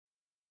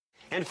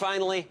And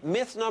finally,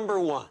 myth number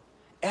one,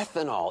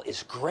 ethanol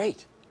is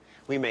great.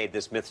 We made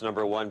this myth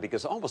number one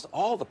because almost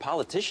all the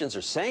politicians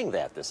are saying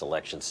that this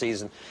election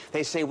season.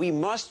 They say we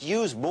must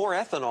use more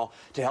ethanol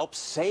to help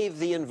save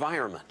the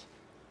environment.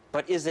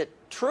 But is it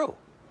true?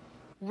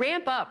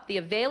 Ramp up the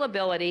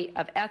availability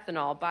of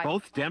ethanol by...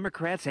 Both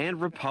Democrats and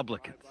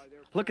Republicans.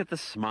 Look at the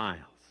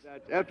smiles.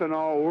 That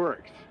ethanol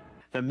works.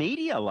 The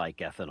media like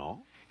ethanol.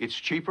 It's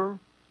cheaper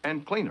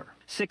and cleaner.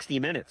 60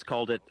 Minutes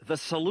called it the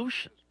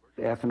solution.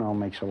 Ethanol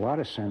makes a lot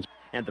of sense.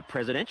 And the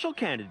presidential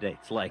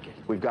candidates like it.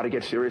 We've got to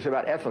get serious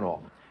about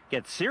ethanol.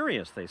 Get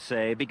serious, they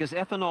say, because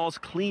ethanol's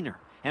cleaner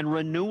and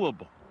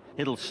renewable.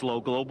 It'll slow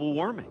global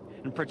warming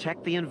and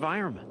protect the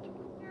environment.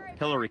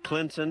 Hillary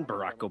Clinton,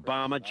 Barack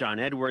Obama, John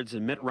Edwards,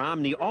 and Mitt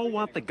Romney all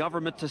want the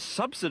government to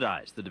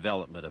subsidize the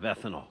development of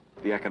ethanol.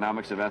 The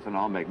economics of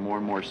ethanol make more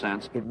and more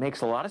sense. It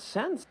makes a lot of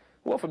sense.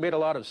 Well, if it made a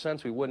lot of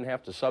sense, we wouldn't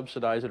have to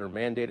subsidize it or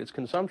mandate its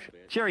consumption.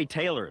 Jerry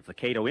Taylor of the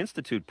Cato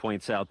Institute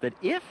points out that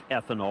if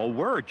ethanol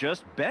were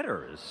just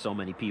better, as so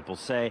many people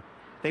say,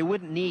 they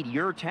wouldn't need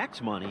your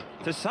tax money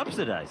to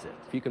subsidize it.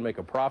 If you can make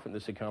a profit in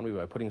this economy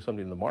by putting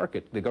something in the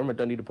market, the government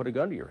doesn't need to put a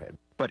gun to your head.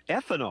 But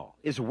ethanol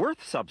is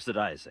worth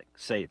subsidizing,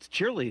 say its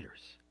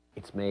cheerleaders.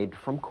 It's made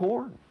from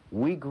corn.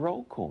 We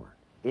grow corn.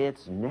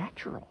 It's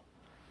natural.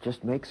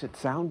 Just makes it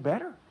sound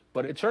better.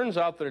 But it turns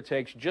out that it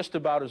takes just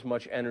about as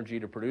much energy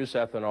to produce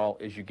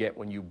ethanol as you get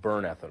when you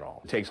burn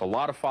ethanol. It takes a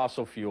lot of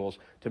fossil fuels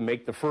to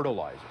make the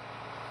fertilizer,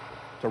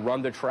 to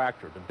run the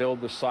tractor, to build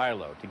the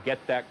silo, to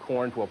get that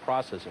corn to a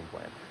processing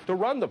plant, to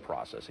run the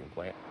processing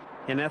plant.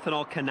 And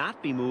ethanol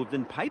cannot be moved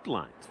in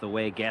pipelines the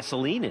way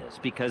gasoline is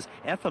because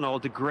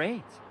ethanol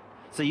degrades.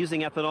 So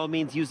using ethanol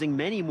means using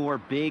many more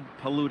big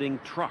polluting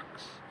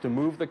trucks. To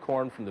move the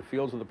corn from the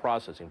fields of the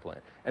processing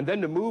plant, and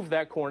then to move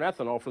that corn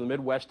ethanol from the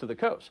Midwest to the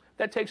coast.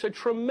 That takes a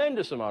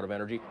tremendous amount of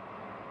energy.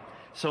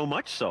 So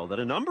much so that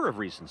a number of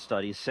recent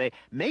studies say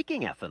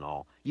making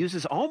ethanol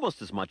uses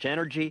almost as much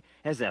energy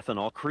as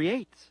ethanol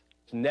creates.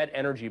 Net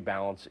energy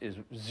balance is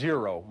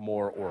zero,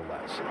 more or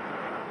less.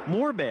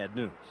 More bad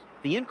news.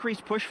 The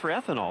increased push for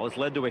ethanol has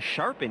led to a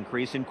sharp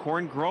increase in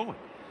corn growing,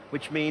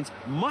 which means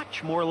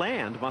much more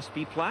land must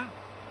be plowed.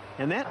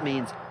 And that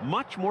means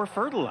much more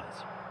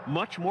fertilizer.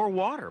 Much more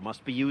water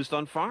must be used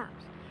on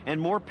farms,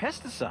 and more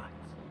pesticides.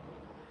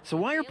 So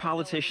why are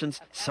politicians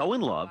so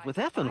in love with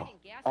ethanol?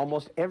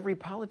 Almost every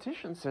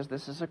politician says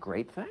this is a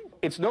great thing.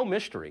 It's no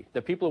mystery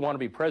that people who want to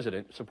be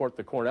president support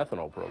the corn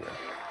ethanol program.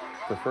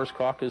 The first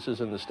caucus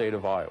is in the state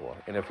of Iowa,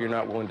 and if you're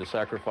not willing to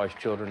sacrifice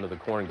children to the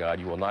corn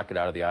god, you will not get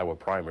out of the Iowa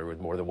primary with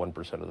more than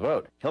 1% of the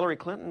vote. Hillary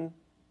Clinton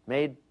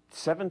made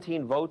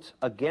 17 votes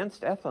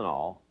against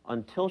ethanol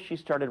until she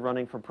started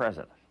running for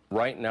president.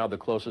 Right now, the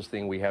closest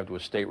thing we have to a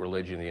state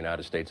religion in the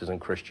United States isn't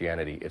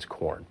Christianity, it's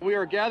corn. We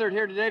are gathered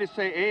here today to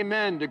say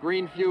amen to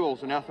green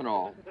fuels and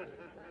ethanol.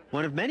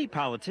 One of many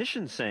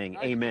politicians saying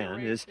amen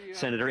is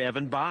Senator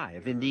Evan Bayh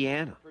of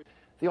Indiana.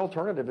 The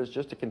alternative is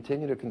just to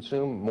continue to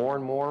consume more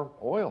and more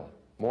oil,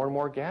 more and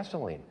more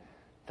gasoline.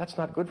 That's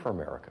not good for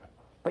America.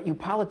 But you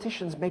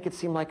politicians make it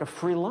seem like a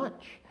free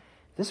lunch.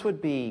 This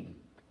would be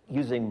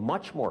using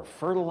much more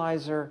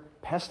fertilizer,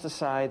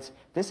 pesticides.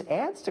 This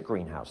adds to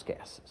greenhouse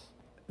gases.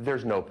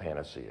 There's no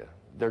panacea.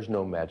 There's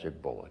no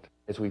magic bullet.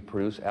 As we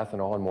produce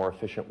ethanol in more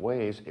efficient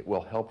ways, it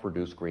will help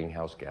reduce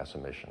greenhouse gas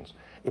emissions.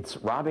 It's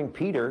robbing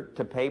Peter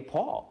to pay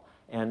Paul.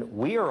 And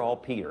we are all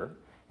Peter,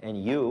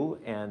 and you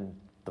and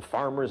the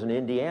farmers in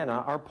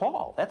Indiana are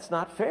Paul. That's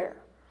not fair.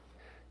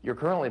 You're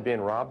currently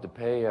being robbed to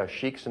pay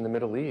sheiks in the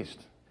Middle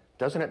East.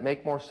 Doesn't it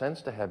make more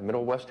sense to have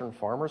Middle Western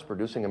farmers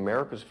producing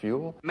America's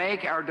fuel?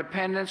 Make our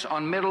dependence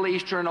on Middle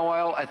Eastern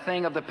oil a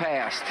thing of the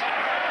past.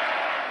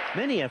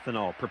 Many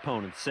ethanol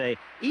proponents say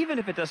even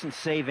if it doesn't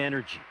save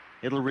energy,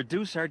 it'll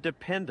reduce our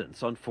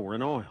dependence on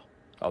foreign oil.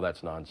 Oh,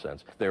 that's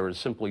nonsense. There is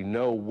simply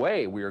no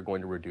way we are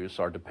going to reduce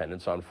our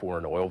dependence on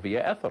foreign oil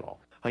via ethanol.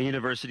 A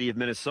University of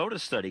Minnesota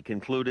study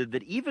concluded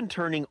that even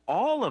turning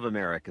all of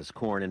America's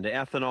corn into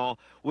ethanol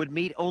would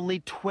meet only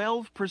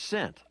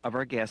 12% of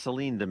our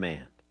gasoline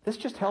demand. This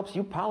just helps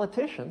you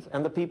politicians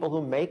and the people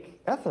who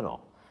make ethanol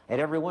at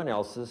everyone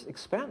else's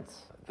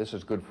expense. This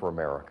is good for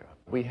America.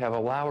 We have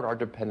allowed our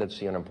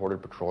dependency on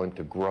imported petroleum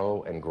to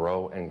grow and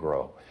grow and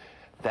grow.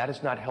 That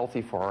is not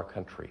healthy for our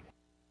country.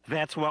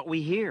 That's what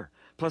we hear,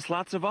 plus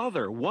lots of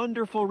other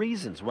wonderful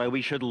reasons why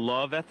we should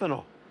love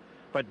ethanol.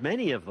 But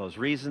many of those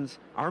reasons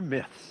are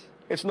myths.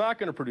 It's not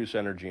going to produce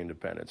energy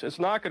independence. It's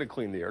not going to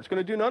clean the air. It's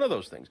going to do none of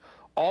those things.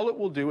 All it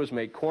will do is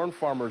make corn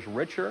farmers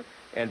richer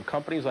and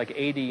companies like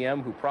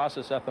ADM who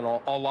process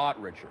ethanol a lot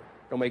richer.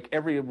 It'll make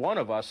every one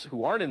of us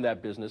who aren't in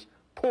that business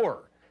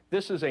poorer.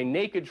 This is a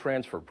naked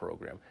transfer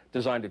program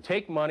designed to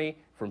take money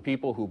from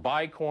people who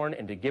buy corn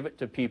and to give it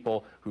to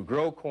people who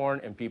grow corn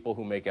and people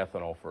who make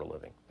ethanol for a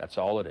living. That's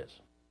all it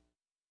is.